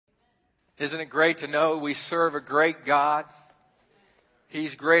Isn't it great to know we serve a great God?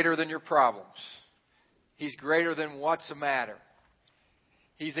 He's greater than your problems. He's greater than what's the matter.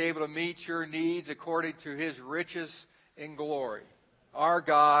 He's able to meet your needs according to His riches in glory. Our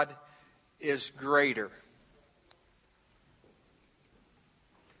God is greater.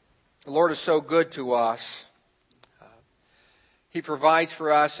 The Lord is so good to us. He provides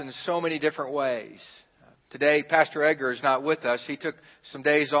for us in so many different ways. Today, Pastor Edgar is not with us. He took some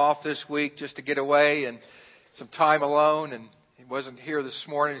days off this week just to get away and some time alone, and he wasn't here this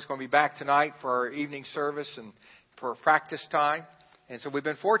morning. He's going to be back tonight for our evening service and for practice time. And so we've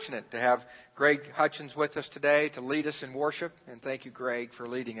been fortunate to have Greg Hutchins with us today to lead us in worship. And thank you, Greg, for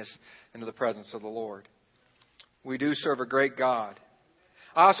leading us into the presence of the Lord. We do serve a great God.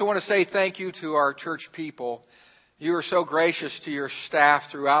 I also want to say thank you to our church people. You are so gracious to your staff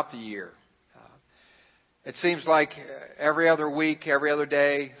throughout the year. It seems like every other week, every other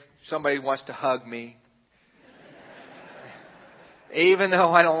day, somebody wants to hug me. Even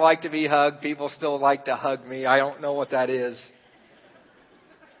though I don't like to be hugged, people still like to hug me. I don't know what that is.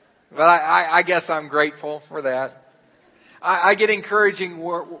 But I guess I'm grateful for that. I get encouraging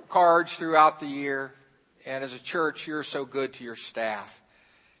cards throughout the year. And as a church, you're so good to your staff.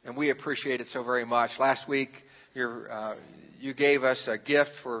 And we appreciate it so very much. Last week, you gave us a gift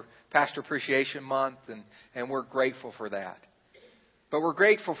for Pastor Appreciation Month, and we're grateful for that. But we're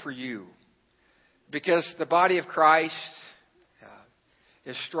grateful for you because the body of Christ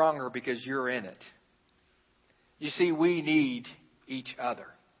is stronger because you're in it. You see, we need each other.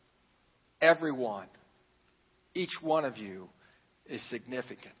 Everyone, each one of you is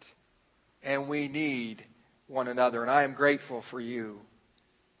significant, and we need one another, and I am grateful for you.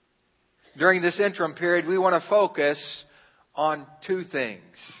 During this interim period, we want to focus on two things: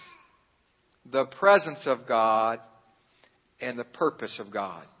 the presence of God and the purpose of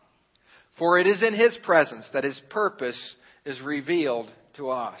God. For it is in His presence that His purpose is revealed to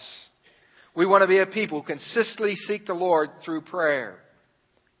us. We want to be a people who consistently seek the Lord through prayer.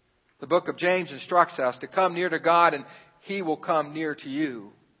 The book of James instructs us to come near to God and He will come near to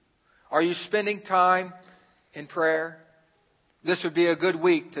you. Are you spending time in prayer? This would be a good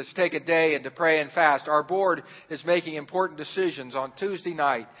week to take a day and to pray and fast. Our board is making important decisions on Tuesday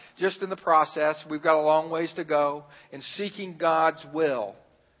night. Just in the process, we've got a long ways to go in seeking God's will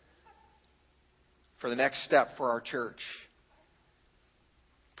for the next step for our church.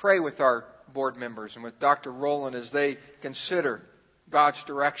 Pray with our board members and with Dr. Rowland as they consider God's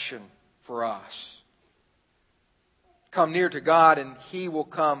direction for us. Come near to God and He will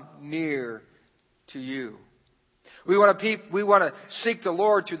come near to you. We want to seek the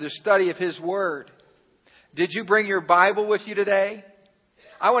Lord through the study of His Word. Did you bring your Bible with you today?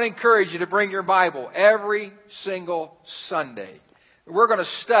 I want to encourage you to bring your Bible every single Sunday. We're going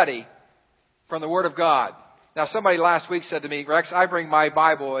to study from the Word of God. Now, somebody last week said to me, Rex, I bring my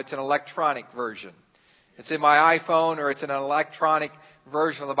Bible. It's an electronic version. It's in my iPhone or it's in an electronic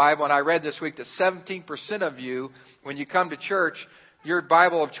version of the Bible. And I read this week that 17% of you, when you come to church, your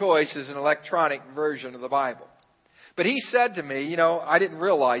Bible of choice is an electronic version of the Bible. But he said to me, I didn't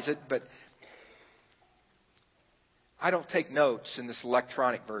realize it, but I don't take notes in this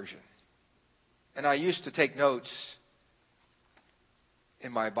electronic version. And I used to take notes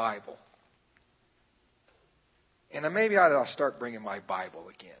in my Bible. And maybe I ought to start bringing my Bible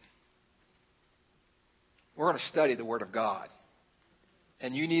again. We're going to study the Word of God.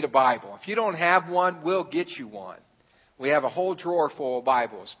 And you need a Bible. If you don't have one, we'll get you one. We have a whole drawer full of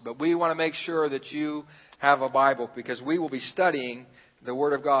Bibles. But we want to make sure that you have a Bible because we will be studying the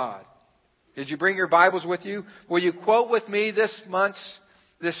Word of God. Did you bring your Bibles with you? Will you quote with me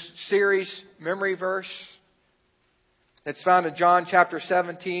this series memory verse? It's found in John chapter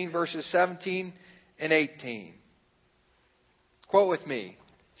 17, verses 17 and 18. Quote with me.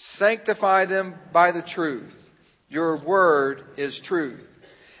 Sanctify them by the truth. Your word is truth.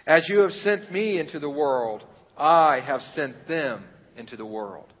 As you have sent me into the world, I have sent them into the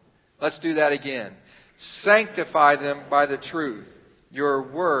world. Let's do that again. Sanctify them by the truth.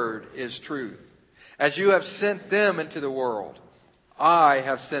 Your word is truth. As you have sent them into the world, I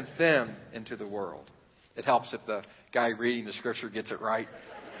have sent them into the world. It helps if the guy reading the scripture gets it right.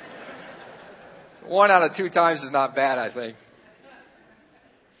 1 out of 2 times is not bad, I think.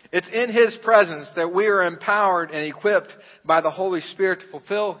 It's in His presence that we are empowered and equipped by the Holy Spirit to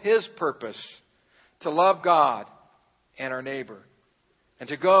fulfill His purpose, to love God and our neighbor, and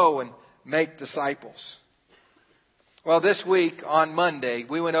to go and make disciples. Well, this week on Monday,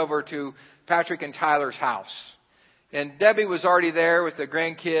 we went over to Patrick and Tyler's house. And Debbie was already there with the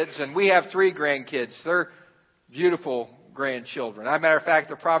grandkids, and we have 3 grandkids. They're beautiful grandchildren. As a matter of fact,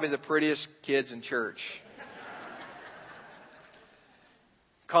 they're probably the prettiest kids in church.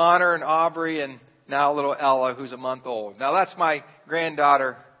 Connor and Aubrey, and now little Ella, who's a month old. Now that's my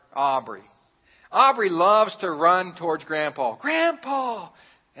granddaughter, Aubrey. Aubrey loves to run towards Grandpa. Grandpa!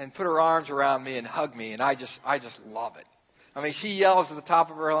 And put her arms around me and hug me, and I just love it. I mean, she yells at the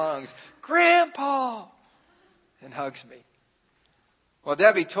top of her lungs, Grandpa! And hugs me. Well,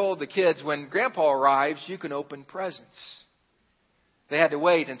 Debbie told the kids, when Grandpa arrives, you can open presents. They had to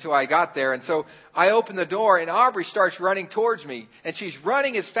wait until I got there. And so I opened the door, and Aubrey starts running towards me. And she's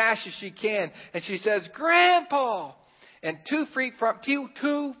running as fast as she can. And she says, Grandpa! And 2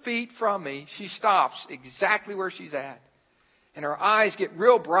 feet from me, she stops exactly where she's at. And her eyes get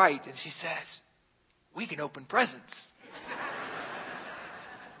real bright. And she says, we can open presents.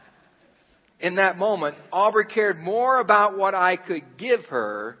 In that moment, Aubrey cared more about what I could give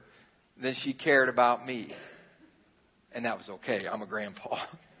her than she cared about me. And that was okay. I'm a grandpa.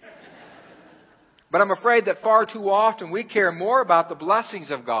 But I'm afraid that far too often we care more about the blessings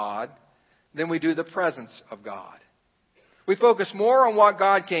of God than we do the presence of God. We focus more on what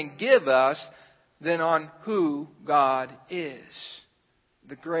God can give us than on who God is.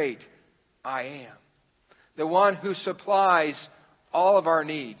 The great I am. The one who supplies all of our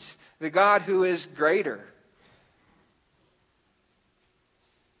needs. The God who is greater.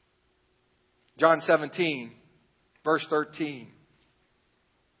 John 17, verse 13.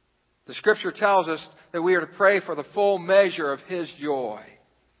 The Scripture tells us that we are to pray for the full measure of His joy.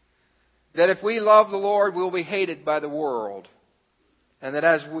 That if we love the Lord, we'll be hated by the world. And that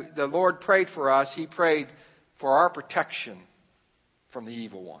as the Lord prayed for us, He prayed for our protection from the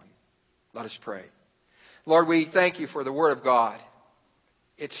evil one. Let us pray. Lord, we thank You for the Word of God.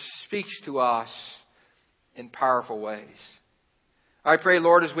 It speaks to us in powerful ways. I pray,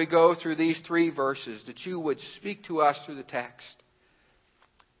 Lord, as we go through these 3 verses, that You would speak to us through the text.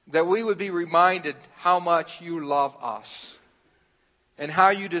 That we would be reminded how much You love us. And how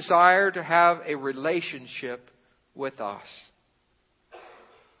You desire to have a relationship with us.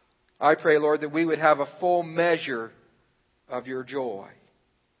 I pray, Lord, that we would have a full measure of Your joy.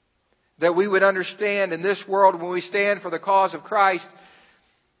 That we would understand in this world, when we stand for the cause of Christ,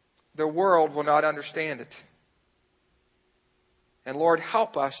 the world will not understand it. And Lord,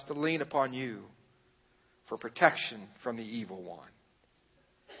 help us to lean upon You for protection from the evil one.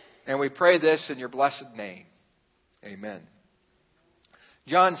 And we pray this in Your blessed name. Amen.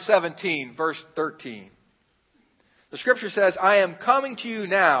 John 17, verse 13. The Scripture says, I am coming to you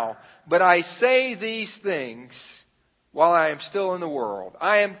now, but I say these things while I am still in the world.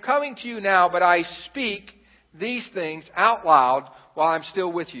 I am coming to you now, but I speak these things out loud while I'm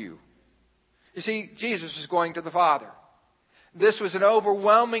still with you. You see, Jesus is going to the Father. This was an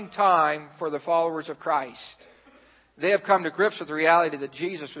overwhelming time for the followers of Christ. They have come to grips with the reality that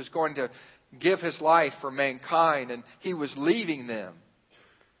Jesus was going to give His life for mankind, and He was leaving them.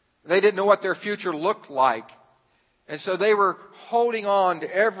 They didn't know what their future looked like. And so they were holding on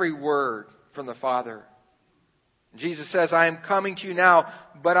to every word from the Father. Jesus says, I am coming to you now,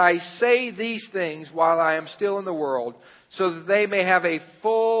 but I say these things while I am still in the world, so that they may have a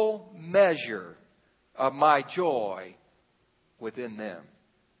full measure of My joy within them.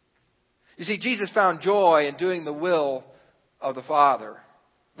 You see, Jesus found joy in doing the will of the Father.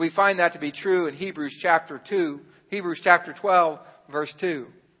 We find that to be true in Hebrews chapter 12, verse 2.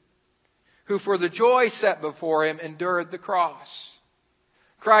 Who for the joy set before Him endured the cross.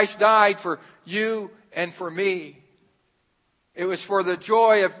 Christ died for you and for me. It was for the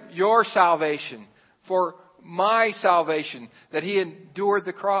joy of your salvation, for my salvation, that He endured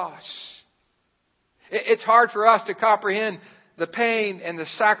the cross. It's hard for us to comprehend the pain and the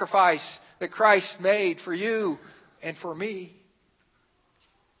sacrifice that Christ made for you and for me.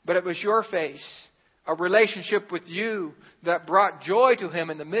 But it was your face, a relationship with you, that brought joy to Him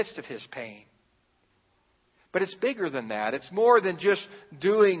in the midst of His pain. But it's bigger than that. It's more than just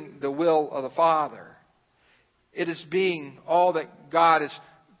doing the will of the Father. It is being all that God has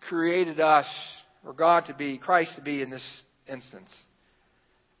created us, or God to be, Christ to be in this instance.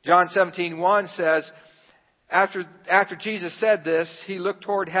 John 17:1 says, after Jesus said this, He looked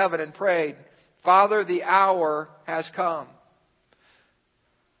toward heaven and prayed, Father, the hour has come.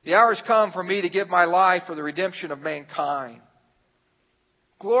 The hour has come for me to give my life for the redemption of mankind.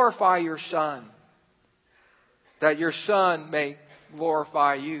 Glorify Your Son, that Your Son may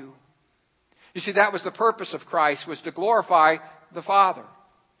glorify You. You see, that was the purpose of Christ, was to glorify the Father.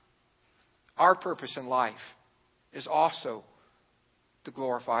 Our purpose in life is also to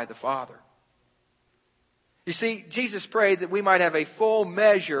glorify the Father. You see, Jesus prayed that we might have a full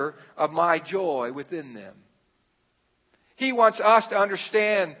measure of My joy within them. He wants us to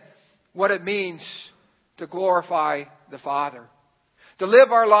understand what it means to glorify the Father. To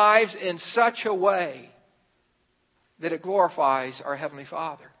live our lives in such a way that it glorifies our Heavenly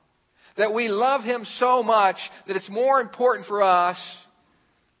Father. That we love Him so much that it's more important for us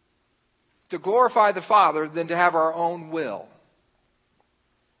to glorify the Father than to have our own will.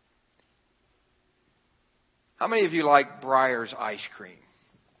 How many of you like Breyer's ice cream?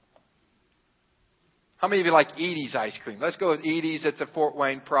 How many of you like Edie's ice cream? Let's go with Edie's. It's a Fort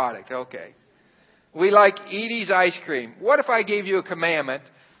Wayne product. Okay. We like Edie's ice cream. What if I gave you a commandment?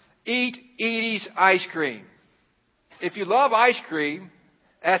 Eat Edie's ice cream. If you love ice cream,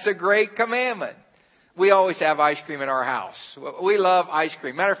 that's a great commandment. We always have ice cream in our house. We love ice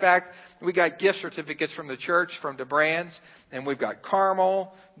cream. Matter of fact, we got gift certificates from the church, from DeBrand's, and we've got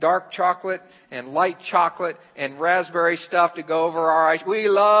caramel, dark chocolate, and light chocolate, and raspberry stuff to go over our ice. We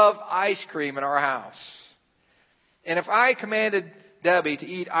love ice cream in our house. And if I commanded Debbie to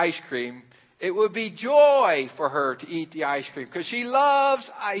eat ice cream, it would be joy for her to eat the ice cream because she loves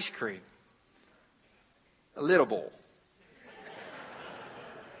ice cream. A little bowl.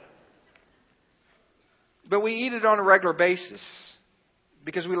 But we eat it on a regular basis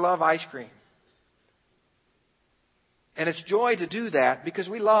because we love ice cream. And it's joy to do that because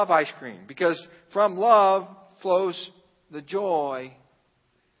we love ice cream. Because from love flows the joy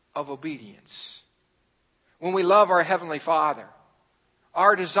of obedience. When we love our Heavenly Father,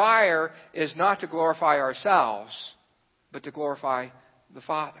 our desire is not to glorify ourselves, but to glorify the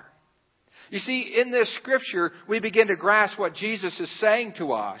Father. You see, in this scripture, we begin to grasp what Jesus is saying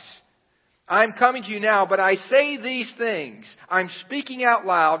to us. I'm coming to you now, but I say these things. I'm speaking out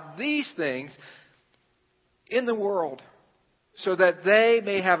loud these things in the world so that they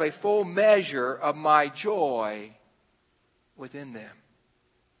may have a full measure of my joy within them.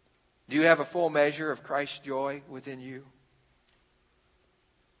 Do you have a full measure of Christ's joy within you?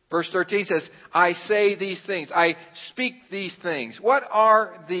 Verse 13 says, I say these things. I speak these things. What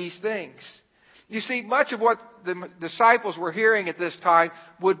are these things? You see, much of what the disciples were hearing at this time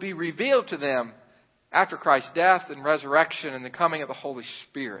would be revealed to them after Christ's death and resurrection and the coming of the Holy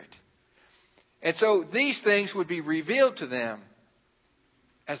Spirit. And so these things would be revealed to them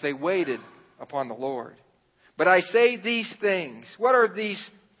as they waited upon the Lord. But I say these things. What are these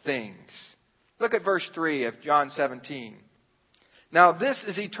things? Look at verse 3 of John 17. Now this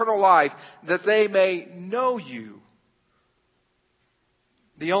is eternal life, that they may know you,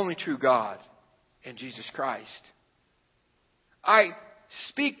 the only true God, and Jesus Christ. I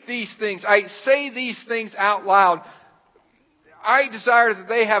speak these things. I say these things out loud. I desire that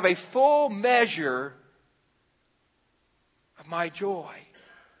they have a full measure of my joy.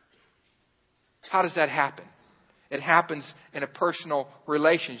 How does that happen? It happens in a personal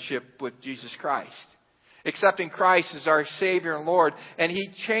relationship with Jesus Christ. Accepting Christ as our Savior and Lord. And He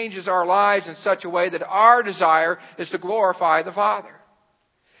changes our lives in such a way that our desire is to glorify the Father.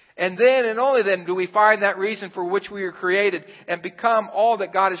 And then and only then do we find that reason for which we were created and become all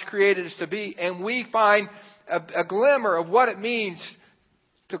that God has created us to be. And we find a glimmer of what it means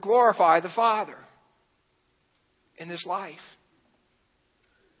to glorify the Father in this life.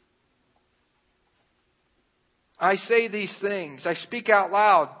 I say these things. I speak out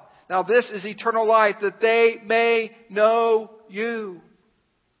loud. Now this is eternal life, that they may know you.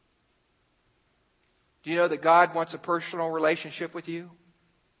 Do you know that God wants a personal relationship with you?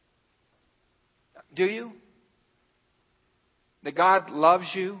 Do you? That God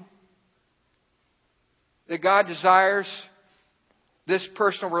loves you? That God desires this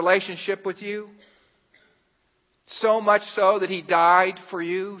personal relationship with you? So much so that He died for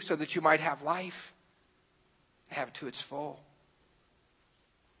you so that you might have life. Have it to its full.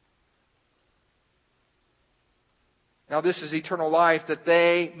 Now this is eternal life, that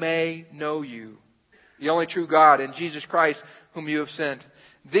they may know you, the only true God, and Jesus Christ whom you have sent.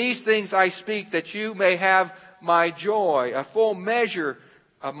 These things I speak, that you may have my joy, a full measure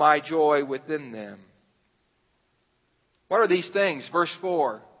of my joy within them. What are these things? Verse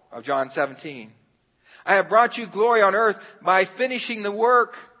 4 of John 17. I have brought you glory on earth by finishing the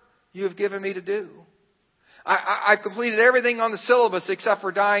work you have given me to do. I've completed everything on the syllabus except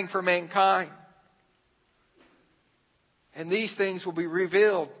for dying for mankind. And these things will be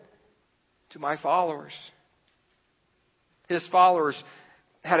revealed to my followers. His followers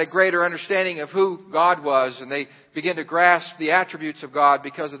had a greater understanding of who God was, and they began to grasp the attributes of God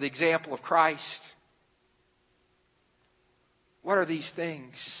because of the example of Christ. What are these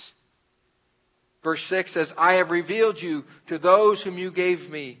things? Verse 6 says, I have revealed you to those whom you gave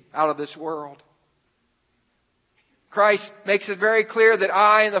me out of this world. Christ makes it very clear that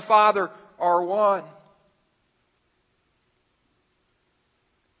I and the Father are one.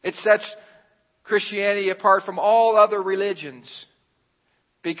 It sets Christianity apart from all other religions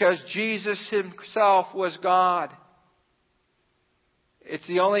because Jesus Himself was God. It's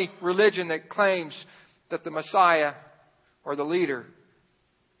the only religion that claims that the Messiah or the leader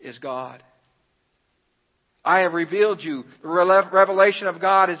is God. I have revealed you. The revelation of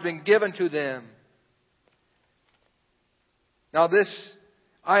God has been given to them. Now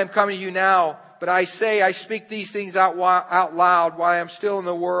I am coming to you now, but I speak these things out loud while I am still in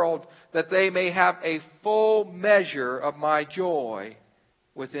the world, that they may have a full measure of my joy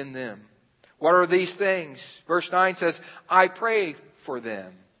within them. What are these things? Verse 9 says, I pray for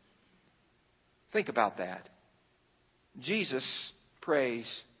them. Think about that. Jesus prays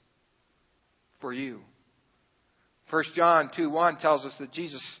for you. 1 John 2:1 tells us that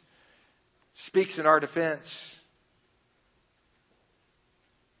Jesus speaks in our defense.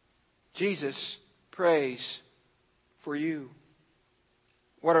 Jesus prays for you.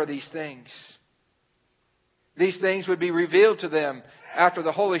 What are these things? These things would be revealed to them after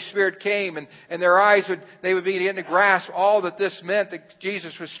the Holy Spirit came, and their eyes would begin to grasp all that this meant, that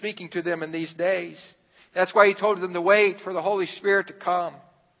Jesus was speaking to them in these days. That's why He told them to wait for the Holy Spirit to come.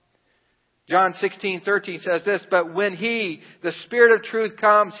 John 16:13 says this, but when He, the Spirit of truth,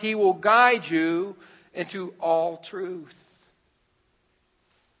 comes, He will guide you into all truth.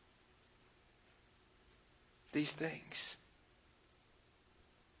 These things.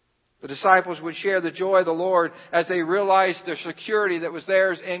 The disciples would share the joy of the Lord as they realized the security that was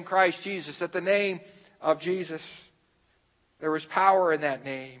theirs in Christ Jesus. At the name of Jesus, there was power in that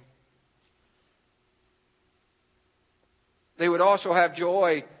name. They would also have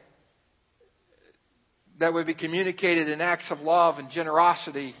joy that would be communicated in acts of love and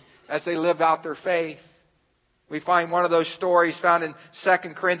generosity as they lived out their faith. We find one of those stories found in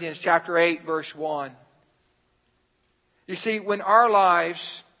 2 Corinthians chapter 8, verse 1. You see, when our lives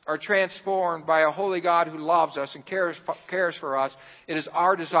are transformed by a holy God who loves us and cares for us, it is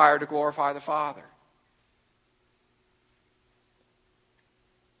our desire to glorify the Father.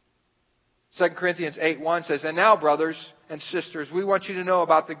 2 Corinthians 8:1 says, and now, brothers and sisters, we want you to know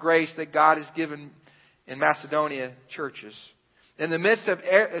about the grace that God has given in Macedonia churches. In the midst of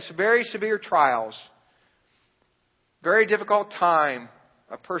very severe trials, very difficult time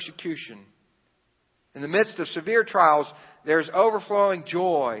of persecution, in the midst of severe trials, there's overflowing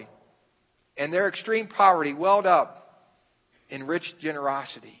joy, and their extreme poverty welled up in rich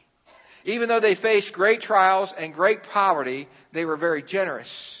generosity. Even though they faced great trials and great poverty, they were very generous,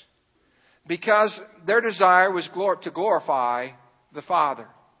 because their desire was to glorify the Father.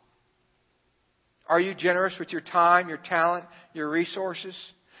 Are you generous with your time, your talent, your resources?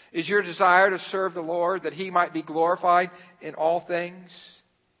 Is your desire to serve the Lord that He might be glorified in all things?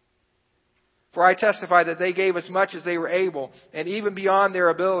 For I testify that they gave as much as they were able, and even beyond their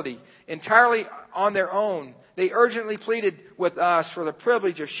ability, entirely on their own. They urgently pleaded with us for the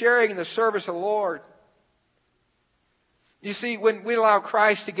privilege of sharing in the service of the Lord. You see, when we allow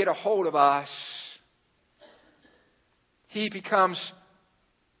Christ to get a hold of us, He becomes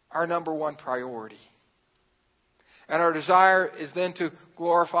our number one priority. And our desire is then to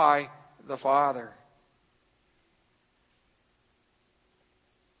glorify the Father.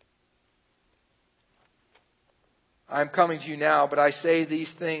 I am coming to you now, but I say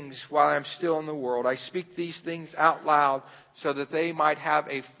these things while I am still in the world. I speak these things out loud so that they might have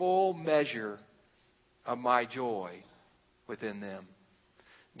a full measure of my joy within them.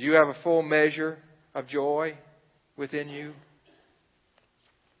 Do you have a full measure of joy within you?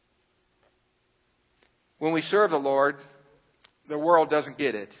 When we serve the Lord, the world doesn't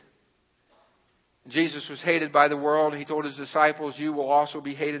get it. Jesus was hated by the world. He told His disciples, you will also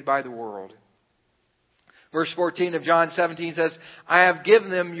be hated by the world. Verse 14 of John 17 says, I have given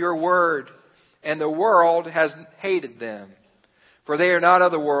them your word, and the world has hated them. For they are not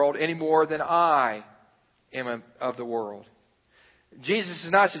of the world any more than I am of the world. Jesus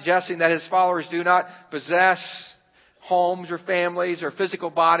is not suggesting that His followers do not possess homes or families or physical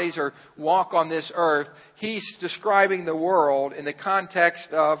bodies or walk on this earth. He's describing the world in the context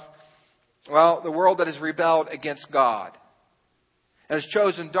of, the world that has rebelled against God and has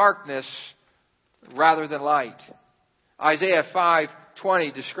chosen darkness rather than light. Isaiah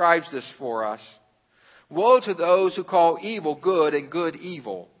 5:20 describes this for us. Woe to those who call evil good and good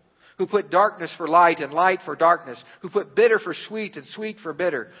evil, who put darkness for light and light for darkness, who put bitter for sweet and sweet for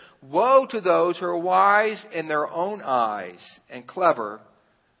bitter. Woe to those who are wise in their own eyes and clever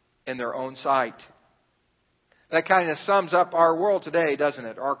in their own sight. That kind of sums up our world today, doesn't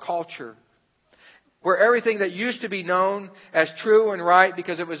it? Our culture. Where everything that used to be known as true and right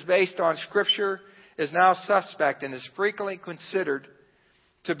because it was based on Scripture is now suspect and is frequently considered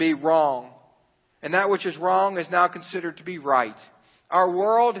to be wrong. And that which is wrong is now considered to be right. Our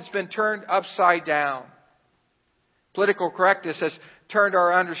world has been turned upside down. Political correctness has turned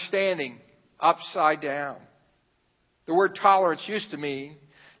our understanding upside down. The word tolerance used to mean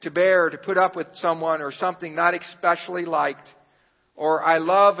to bear, to put up with someone or something not especially liked. Or I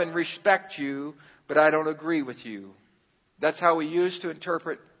love and respect you, but I don't agree with you. That's how we used to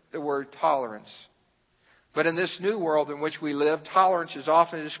interpret the word tolerance. But in this new world in which we live, tolerance is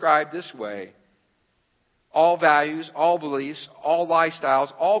often described this way. All values, all beliefs, all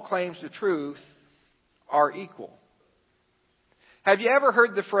lifestyles, all claims to truth are equal. Have you ever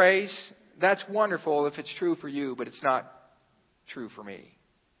heard the phrase, that's wonderful if it's true for you, but it's not true for me?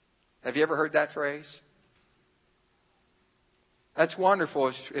 Have you ever heard that phrase? That's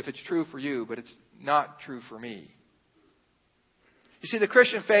wonderful if it's true for you, but it's not true for me. You see, the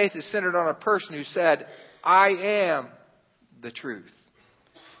Christian faith is centered on a person who said, I am the truth.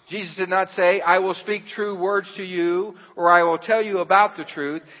 Jesus did not say, I will speak true words to you, or I will tell you about the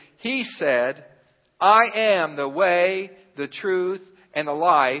truth. He said, I am the way, the truth, and the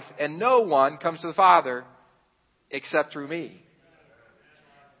life, and no one comes to the Father except through me.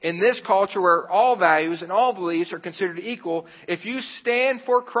 In this culture where all values and all beliefs are considered equal, if you stand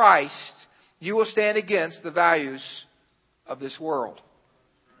for Christ, you will stand against the values of this world.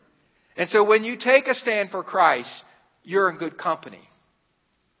 And so when you take a stand for Christ, you're in good company.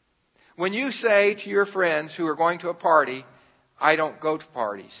 When you say to your friends who are going to a party, I don't go to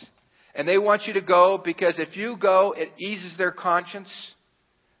parties, and they want you to go because if you go, it eases their conscience,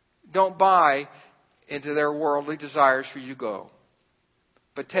 don't buy into their worldly desires for you to go.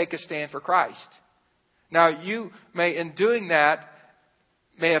 But take a stand for Christ. Now, you may, in doing that,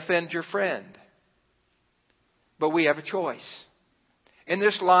 may offend your friend. But we have a choice. In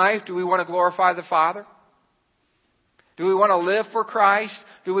this life, do we want to glorify the Father? Do we want to live for Christ?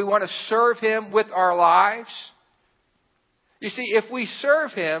 Do we want to serve Him with our lives? You see, if we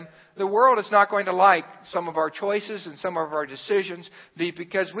serve Him, the world is not going to like some of our choices and some of our decisions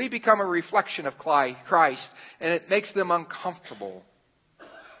because we become a reflection of Christ, and it makes them uncomfortable.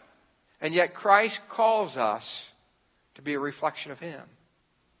 And yet Christ calls us to be a reflection of Him.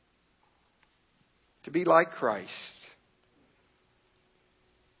 To be like Christ.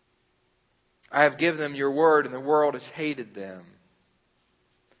 I have given them your word, and the world has hated them.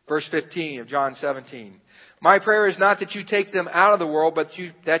 Verse 15 of John 17. My prayer is not that you take them out of the world, but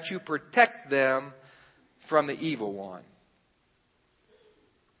that you protect them from the evil one.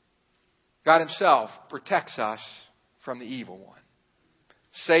 God Himself protects us from the evil one.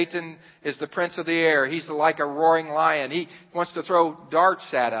 Satan is the prince of the air. He's like a roaring lion. He wants to throw darts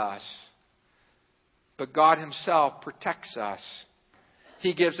at us. But God Himself protects us.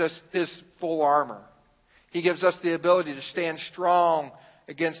 He gives us His full armor. He gives us the ability to stand strong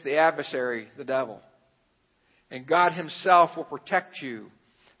against the adversary, the devil. And God Himself will protect you.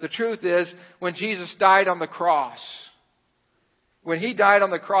 The truth is, when Jesus died on the cross, when He died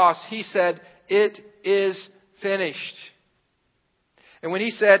on the cross, He said, it is finished. And when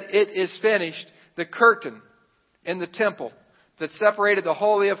He said, it is finished, the curtain in the temple that separated the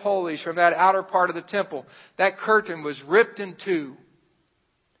Holy of Holies from that outer part of the temple, that curtain was ripped in two,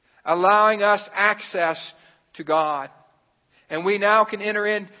 allowing us access to God. And we now can enter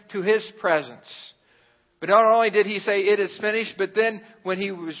into His presence. But not only did He say, it is finished, but then when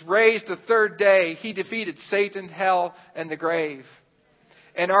He was raised the third day, He defeated Satan, hell, and the grave.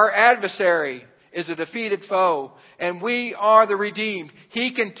 And our adversary is a defeated foe, and we are the redeemed.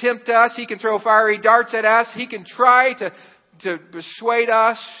 He can tempt us. He can throw fiery darts at us. He can try to persuade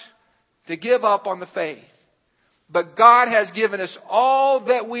us to give up on the faith. But God has given us all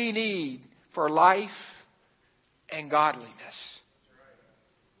that we need for life and godliness.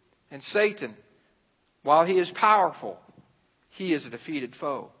 And Satan, while he is powerful, he is a defeated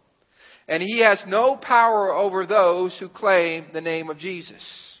foe. And he has no power over those who claim the name of Jesus.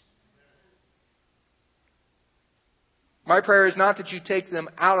 My prayer is not that you take them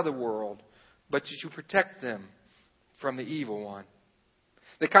out of the world, but that you protect them from the evil one.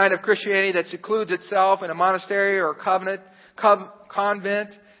 The kind of Christianity that secludes itself in a monastery or a convent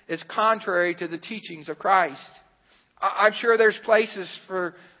is contrary to the teachings of Christ. I'm sure there's places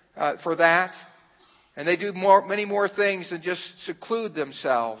for that, and they do many more things than just seclude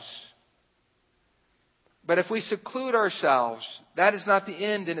themselves. But if we seclude ourselves, that is not the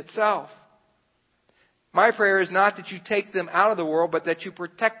end in itself. My prayer is not that you take them out of the world, but that you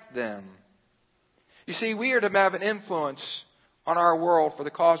protect them. You see, we are to have an influence on our world for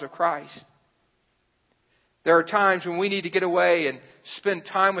the cause of Christ. There are times when we need to get away and spend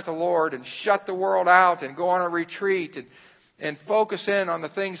time with the Lord and shut the world out and go on a retreat and focus in on the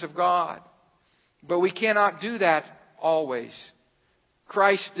things of God. But we cannot do that always.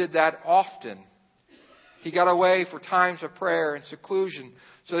 Christ did that often. He got away for times of prayer and seclusion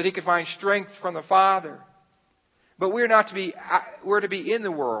so that He could find strength from the Father. But we're to be in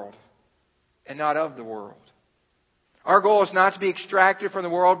the world and not of the world. Our goal is not to be extracted from the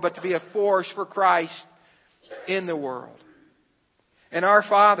world, but to be a force for Christ in the world. And our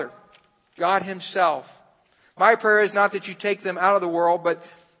Father, God Himself, my prayer is not that you take them out of the world, but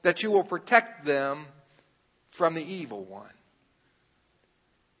that you will protect them from the evil one.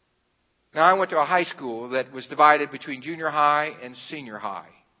 Now, I went to a high school that was divided between junior high and senior high.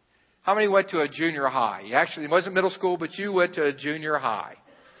 How many went to a junior high? Actually, it wasn't middle school, but you went to a junior high.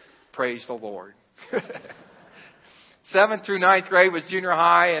 Praise the Lord. 7th through 9th grade was junior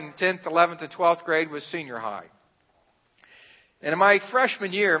high, and 10th, 11th, and 12th grade was senior high. And in my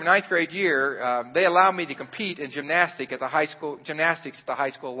freshman year, 9th grade year, they allowed me to compete in gymnastics at the high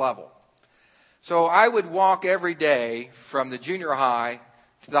school level. So I would walk every day from the junior high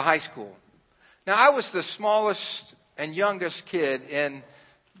to the high school. Now, I was the smallest and youngest kid in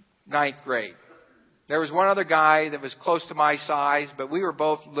 9th grade. There was one other guy that was close to my size, but we were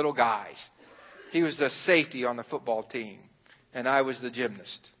both little guys. He was the safety on the football team, and I was the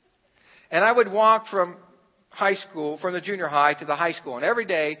gymnast. And I would walk from the junior high to the high school. And every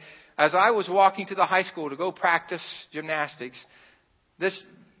day, as I was walking to the high school to go practice gymnastics, this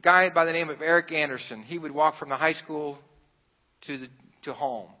guy by the name of Eric Anderson, he would walk from the high school to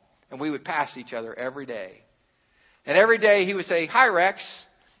home. And we would pass each other every day. And every day he would say, "Hi, Rex."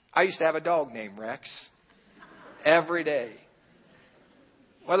 I used to have a dog named Rex. Every day.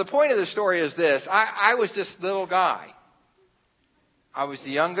 Well, the point of the story is this. I was this little guy. I was the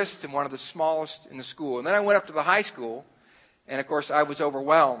youngest and one of the smallest in the school. And then I went up to the high school. And, of course, I was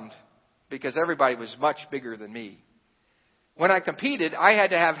overwhelmed because everybody was much bigger than me. When I competed, I had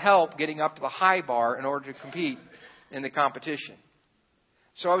to have help getting up to the high bar in order to compete in the competition.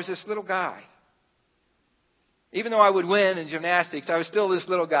 So I was this little guy. Even though I would win in gymnastics, I was still this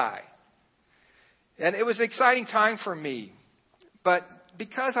little guy. And it was an exciting time for me. But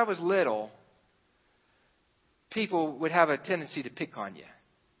because I was little, people would have a tendency to pick on you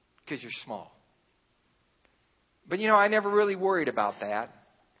because you're small. But I never really worried about that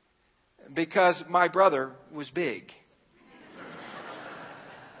because my brother was big.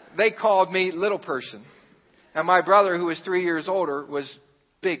 They called me little person. And my brother, who was 3 years older, was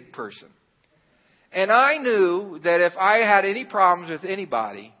big person. And I knew that if I had any problems with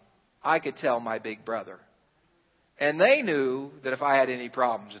anybody, I could tell my big brother. And they knew that if I had any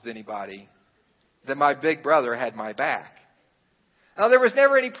problems with anybody, that my big brother had my back. Now, there was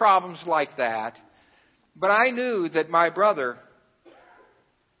never any problems like that, but I knew that my brother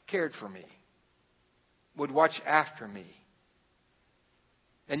cared for me, would watch after me.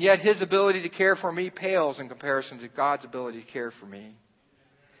 And yet his ability to care for me pales in comparison to God's ability to care for me.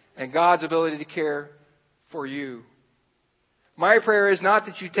 And God's ability to care for you. My prayer is not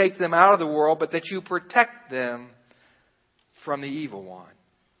that you take them out of the world, but that you protect them from the evil one.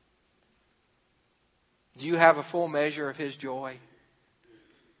 Do you have a full measure of His joy?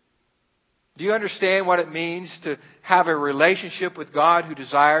 Do you understand what it means to have a relationship with God who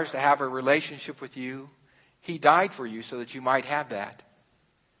desires to have a relationship with you? He died for you so that you might have that.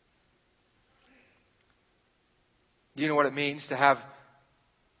 Do you know what it means to have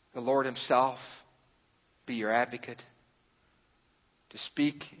the Lord Himself be your advocate? To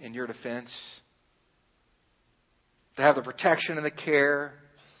speak in your defense? To have the protection and the care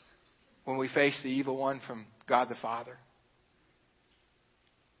when we face the evil one from God the Father?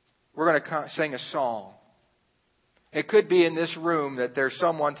 We're going to sing a song. It could be in this room that there's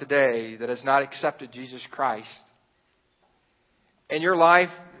someone today that has not accepted Jesus Christ. And your life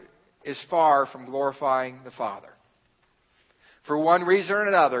is far from glorifying the Father. For one reason or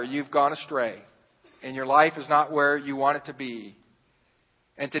another, you've gone astray. And your life is not where you want it to be.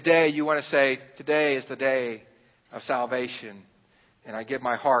 And today you want to say, today is the day of salvation. And I give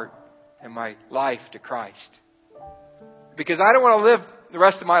my heart and my life to Christ. Because I don't want to live the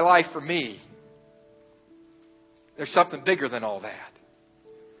rest of my life for me. There's something bigger than all that.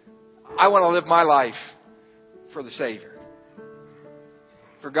 I want to live my life for the Savior.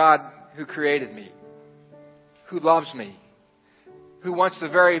 For God who created me. Who loves me. Who wants the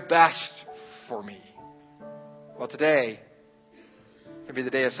very best for me. Well, today can be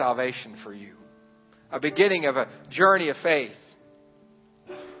the day of salvation for you. A beginning of a journey of faith.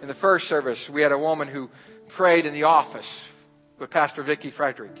 In the first service, we had a woman who prayed in the office with Pastor Vicki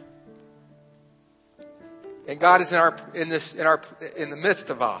Frederick. And God is in the midst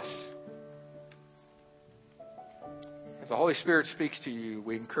of us. the Holy Spirit speaks to you,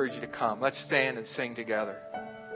 we encourage you to come. Let's stand and sing together.